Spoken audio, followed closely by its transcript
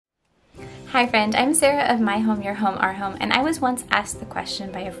Hi friend, I'm Sarah of My Home, Your Home, Our Home, and I was once asked the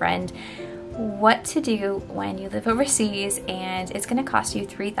question by a friend, what to do when you live overseas and it's going to cost you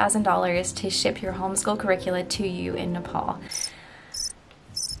 $3,000 to ship your homeschool curricula to you in Nepal.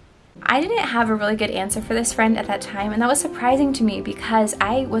 I didn't have a really good answer for this friend at that time, and that was surprising to me because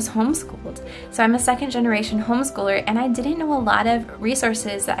I was homeschooled. So I'm a second generation homeschooler, and I didn't know a lot of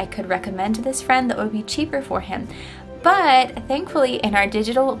resources that I could recommend to this friend that would be cheaper for him. But thankfully in our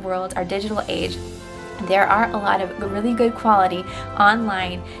digital world, our digital age, there are a lot of really good quality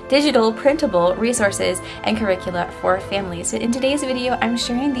online, digital, printable resources and curricula for families. So in today's video, I'm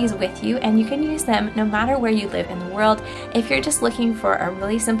sharing these with you, and you can use them no matter where you live in the world. If you're just looking for a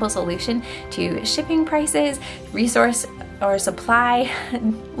really simple solution to shipping prices, resource or supply,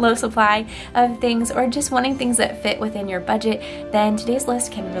 low supply of things, or just wanting things that fit within your budget, then today's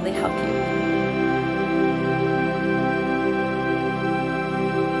list can really help you.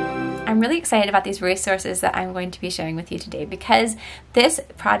 I'm really excited about these resources that I'm going to be sharing with you today because this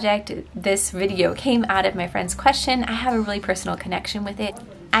project, this video came out of my friend's question. I have a really personal connection with it.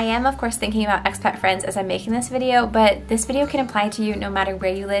 I am, of course, thinking about expat friends as I'm making this video, but this video can apply to you no matter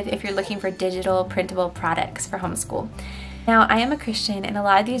where you live if you're looking for digital, printable products for homeschool. Now, I am a Christian, and a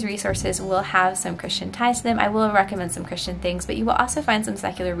lot of these resources will have some Christian ties to them. I will recommend some Christian things, but you will also find some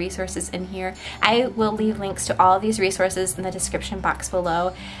secular resources in here. I will leave links to all of these resources in the description box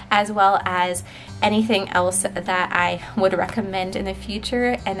below, as well as anything else that I would recommend in the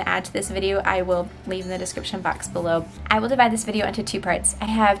future and add to this video, I will leave in the description box below. I will divide this video into two parts. I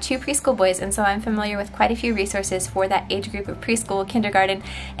have two preschool boys, and so I'm familiar with quite a few resources for that age group of preschool, kindergarten,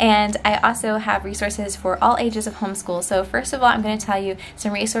 and I also have resources for all ages of homeschool. So first of all, I'm going to tell you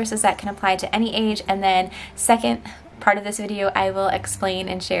some resources that can apply to any age, and then second part of this video, I will explain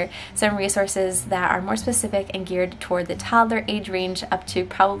and share some resources that are more specific and geared toward the toddler age range up to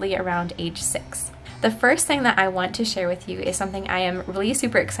probably around age 6. The first thing that I want to share with you is something I am really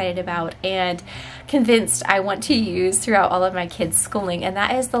super excited about and convinced I want to use throughout all of my kids' schooling, and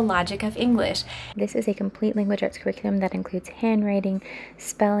that is the Logic of English. This is a complete language arts curriculum that includes handwriting,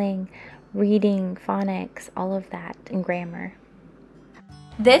 spelling, reading, phonics, all of that, and grammar.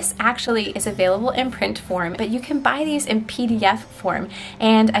 This actually is available in print form, but you can buy these in PDF form,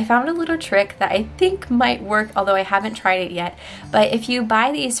 and I found a little trick that I think might work, although I haven't tried it yet. But if you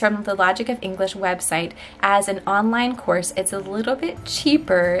buy these from the Logic of English website as an online course, it's a little bit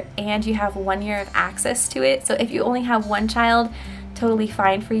cheaper and you have 1 year of access to it. So if you only have one child, totally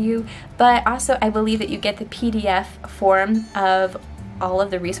fine for you. But also I believe that you get the PDF form of all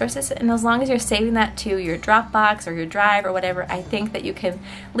of the resources, and as long as you're saving that to your Dropbox or your Drive or whatever, I think that you can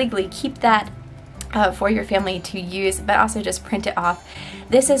legally keep that for your family to use, but also just print it off.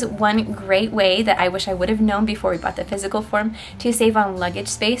 This is one great way that I wish I would have known before we bought the physical form to save on luggage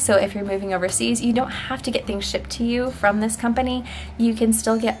space. So if you're moving overseas, you don't have to get things shipped to you from this company. You can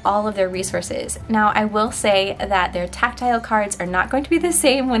still get all of their resources. Now, I will say that their tactile cards are not going to be the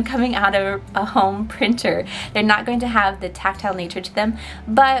same when coming out of a home printer. They're not going to have the tactile nature to them,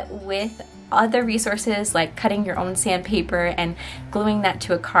 but with other resources like cutting your own sandpaper and gluing that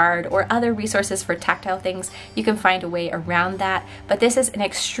to a card, or other resources for tactile things, you can find a way around that. But this is an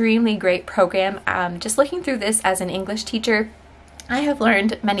extremely great program. Just looking through this as an English teacher, I have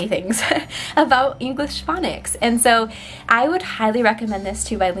learned many things about English phonics, and so I would highly recommend this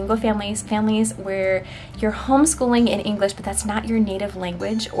to bilingual families where you're homeschooling in English but that's not your native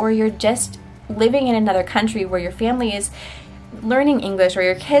language, or you're just living in another country where your family is learning English, or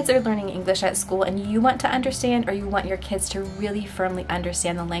your kids are learning English at school and you want to understand, or you want your kids to really firmly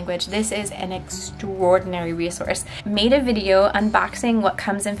understand the language. This is an extraordinary resource. Made a video unboxing what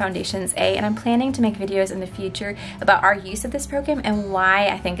comes in Foundations A, and I'm planning to make videos in the future about our use of this program and why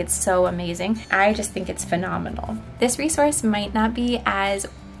I think it's so amazing. I just think it's phenomenal. This resource might not be as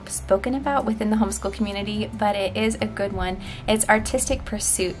spoken about within the homeschool community, but it is a good one. It's Artistic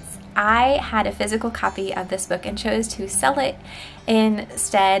Pursuits. I had a physical copy of this book and chose to sell it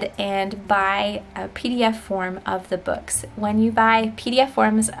instead and buy a PDF form of the books. When you buy PDF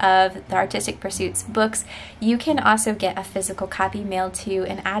forms of the Artistic Pursuits books, you can also get a physical copy mailed to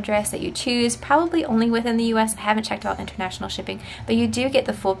an address that you choose, probably only within the US. I haven't checked out international shipping, but you do get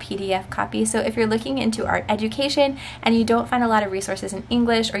the full PDF copy. So if you're looking into art education and you don't find a lot of resources in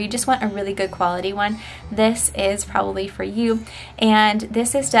English, or you just want a really good quality one, this is probably for you. And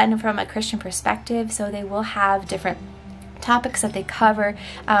this is done from a Christian perspective, so they will have different topics that they cover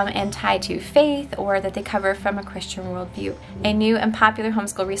and tie to faith, or that they cover from a Christian worldview. A new and popular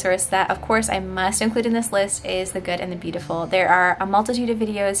homeschool resource that, of course, I must include in this list is The Good and the Beautiful. There are a multitude of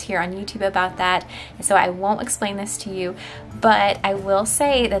videos here on YouTube about that, so I won't explain this to you, but I will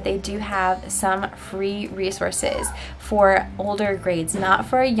say that they do have some free resources for older grades, not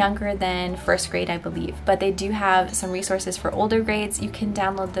for younger than first grade, I believe, but they do have some resources for older grades. You can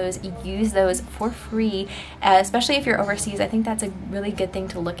download those, use those for free, especially if you're overseas. I think that's a really good thing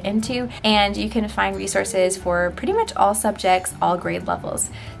to look into, and you can find resources for pretty much all subjects, all grade levels.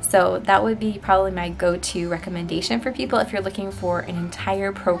 So that would be probably my go-to recommendation for people if you're looking for an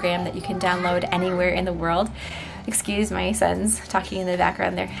entire program that you can download anywhere in the world. Excuse my sons talking in the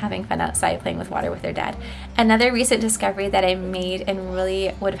background. They're having fun outside playing with water with their dad. Another recent discovery that I made and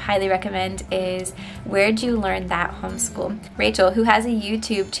really would highly recommend is Where'd You Learn That Homeschool? Rachel, who has a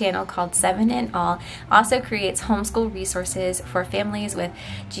YouTube channel called 7 in All, also creates homeschool resources for families with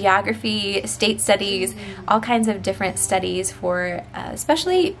geography, state studies, all kinds of different studies for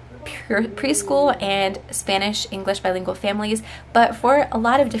especially preschool and Spanish English bilingual families, but for a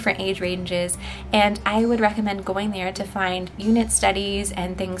lot of different age ranges. And I would recommend going there to find unit studies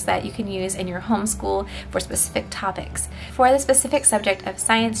and things that you can use in your homeschool for specific topics. For the specific subject of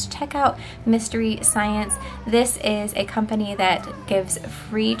science, check out Mystery Science. This is a company that gives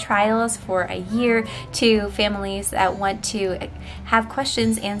free trials for a year to families that want to have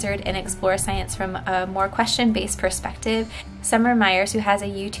questions answered and explore science from a more question-based perspective. Summer Myers, who has a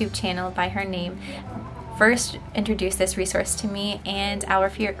YouTube channel by her name, first introduced this resource to me, and I'll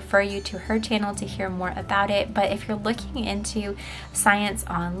refer you to her channel to hear more about it. But if you're looking into science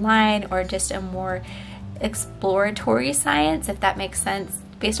online, or just a more exploratory science, if that makes sense,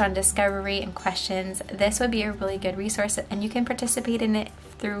 based on discovery and questions, this would be a really good resource, and you can participate in it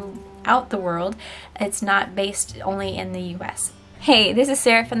throughout the world. It's not based only in the US. Hey, this is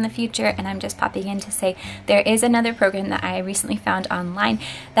Sarah from the future, and I'm just popping in to say there is another program that I recently found online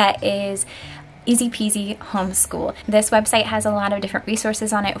that is Easy Peasy Homeschool. This website has a lot of different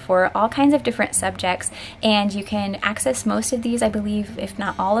resources on it for all kinds of different subjects, and you can access most of these, I believe, if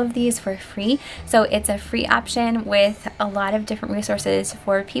not all of these, for free. So it's a free option with a lot of different resources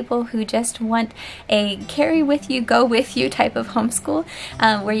for people who just want a carry with you, go with you type of homeschool,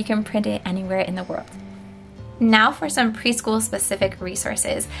 where you can print it anywhere in the world. Now for some preschool specific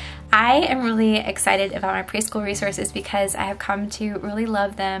resources. I am really excited about my preschool resources because I have come to really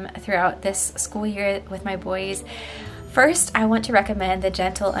love them throughout this school year with my boys. First, I want to recommend the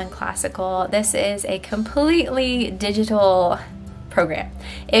Gentle and Classical. This is a completely digital program.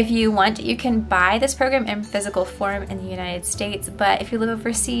 If you want, you can buy this program in physical form in the United States, but if you live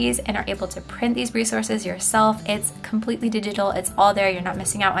overseas and are able to print these resources yourself, it's completely digital. It's all there. You're not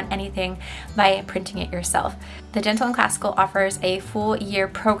missing out on anything by printing it yourself. The Gentle and Classical offers a full year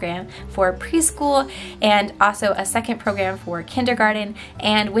program for preschool and also a second program for kindergarten,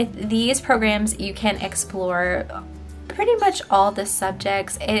 and with these programs you can explore pretty much all the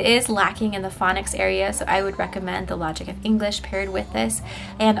subjects. It is lacking in the phonics area, so I would recommend the Logic of English paired with this,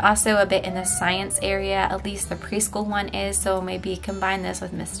 and also a bit in the science area, at least the preschool one is, so maybe combine this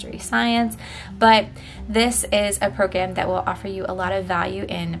with Mystery Science. But this is a program that will offer you a lot of value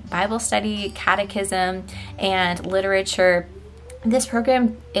in Bible study, catechism, and literature. This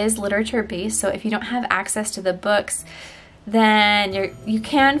program is literature based, so if you don't have access to the books, then you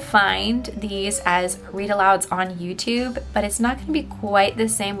can find these as read-alouds on YouTube, but it's not going to be quite the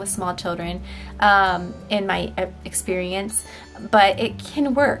same with small children in my experience, but it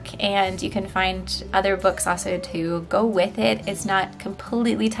can work, and you can find other books also to go with it. It's not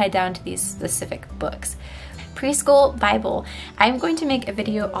completely tied down to these specific books. Preschool Bible. I'm going to make a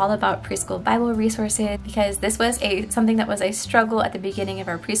video all about preschool Bible resources because this was something that was a struggle at the beginning of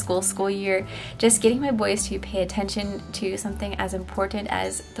our preschool school year. Just getting my boys to pay attention to something as important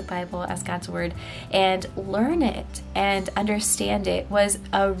as the Bible, as God's Word, and learn it and understand it was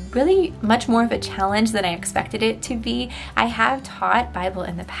a really much more of a challenge than I expected it to be. I have taught Bible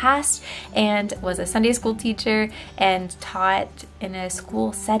in the past and was a Sunday school teacher and taught in a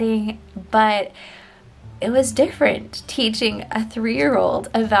school setting, but it was different teaching a 3-year-old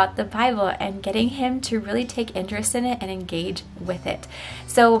about the Bible and getting him to really take interest in it and engage with it.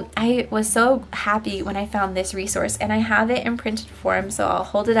 So I was so happy when I found this resource, and I have it in printed form, so I'll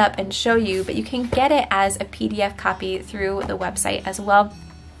hold it up and show you, but you can get it as a PDF copy through the website as well.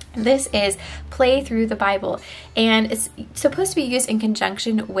 This is Play Through the Bible, and it's supposed to be used in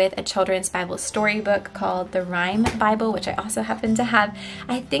conjunction with a children's Bible storybook called the Rhyme Bible, which I also happen to have.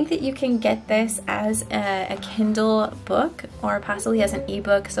 I think that you can get this as a Kindle book or possibly as an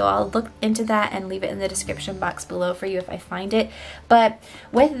ebook, so I'll look into that and leave it in the description box below for you if I find it. But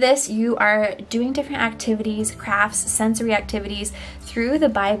with this, you are doing different activities, crafts, sensory activities through the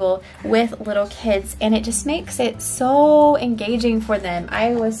Bible with little kids, and it just makes it so engaging for them.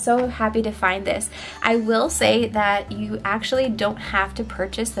 I was so happy to find this. I will say that you actually don't have to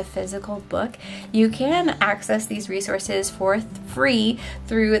purchase the physical book. You can access these resources for free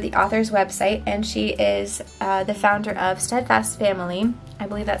through the author's website, and she is the founder of Steadfast Family. I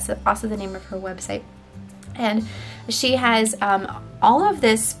believe that's also the name of her website. And she has all of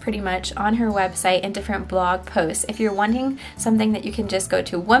this pretty much on her website in different blog posts. If you're wanting something that you can just go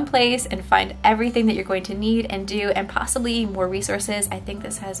to one place and find everything that you're going to need and do, and possibly more resources, I think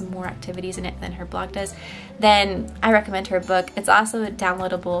this has more activities in it than her blog does, then I recommend her book. It's also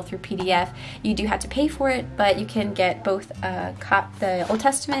downloadable through PDF. You do have to pay for it, but you can get both the Old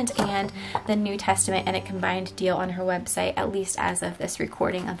Testament and the New Testament in a combined deal on her website, at least as of this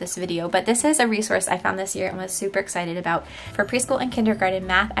recording of this video. But this is a resource I found this year and was super excited about. For preschool and kindergarten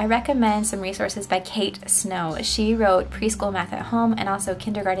math, I recommend some resources by Kate Snow. She wrote Preschool Math at Home and also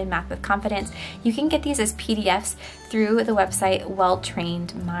Kindergarten Math with Confidence. You can get these as PDFs through the website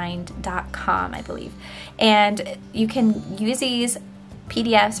welltrainedmind.com, I believe. And you can use these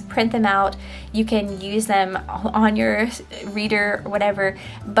PDFs, print them out, you can use them on your reader or whatever,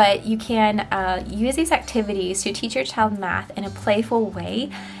 but you can use these activities to teach your child math in a playful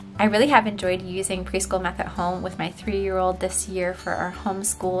way. I really have enjoyed using Preschool Math at Home with my 3-year-old this year for our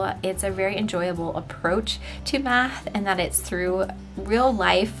homeschool. It's a very enjoyable approach to math, and that it's through real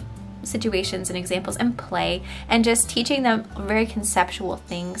life situations and examples and play, and just teaching them very conceptual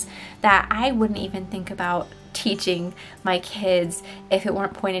things that I wouldn't even think about teaching my kids if it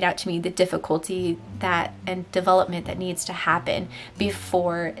weren't pointed out to me, the difficulty that and development that needs to happen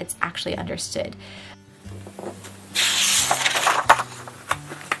before it's actually understood.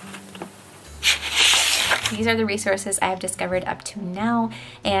 These are the resources I have discovered up to now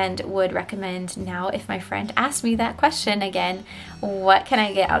and would recommend now if my friend asked me that question again, what can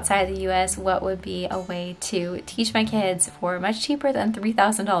I get outside the US? What would be a way to teach my kids for much cheaper than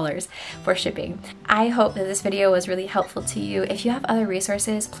 $3,000 for shipping? I hope that this video was really helpful to you. If you have other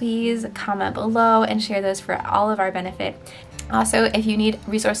resources, please comment below and share those for all of our benefit. Also, if you need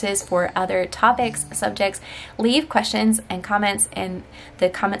resources for other topics, subjects, leave questions and comments in the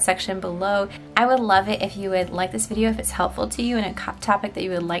comment section below. I would love it if you would like this video if it's helpful to you and a topic that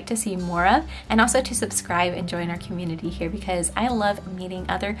you would like to see more of, and also to subscribe and join our community here, because I love meeting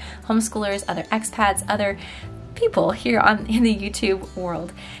other homeschoolers, other expats, other people here in the YouTube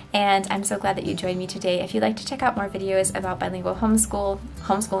world. And I'm so glad that you joined me today. If you'd like to check out more videos about bilingual homeschool,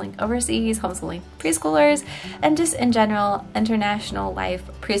 homeschooling overseas, homeschooling preschoolers, and just in general international life,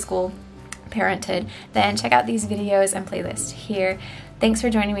 preschool, parenthood, then check out these videos and playlist here. Thanks for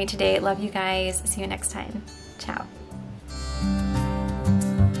joining me today. Love you guys. See you next time. Ciao.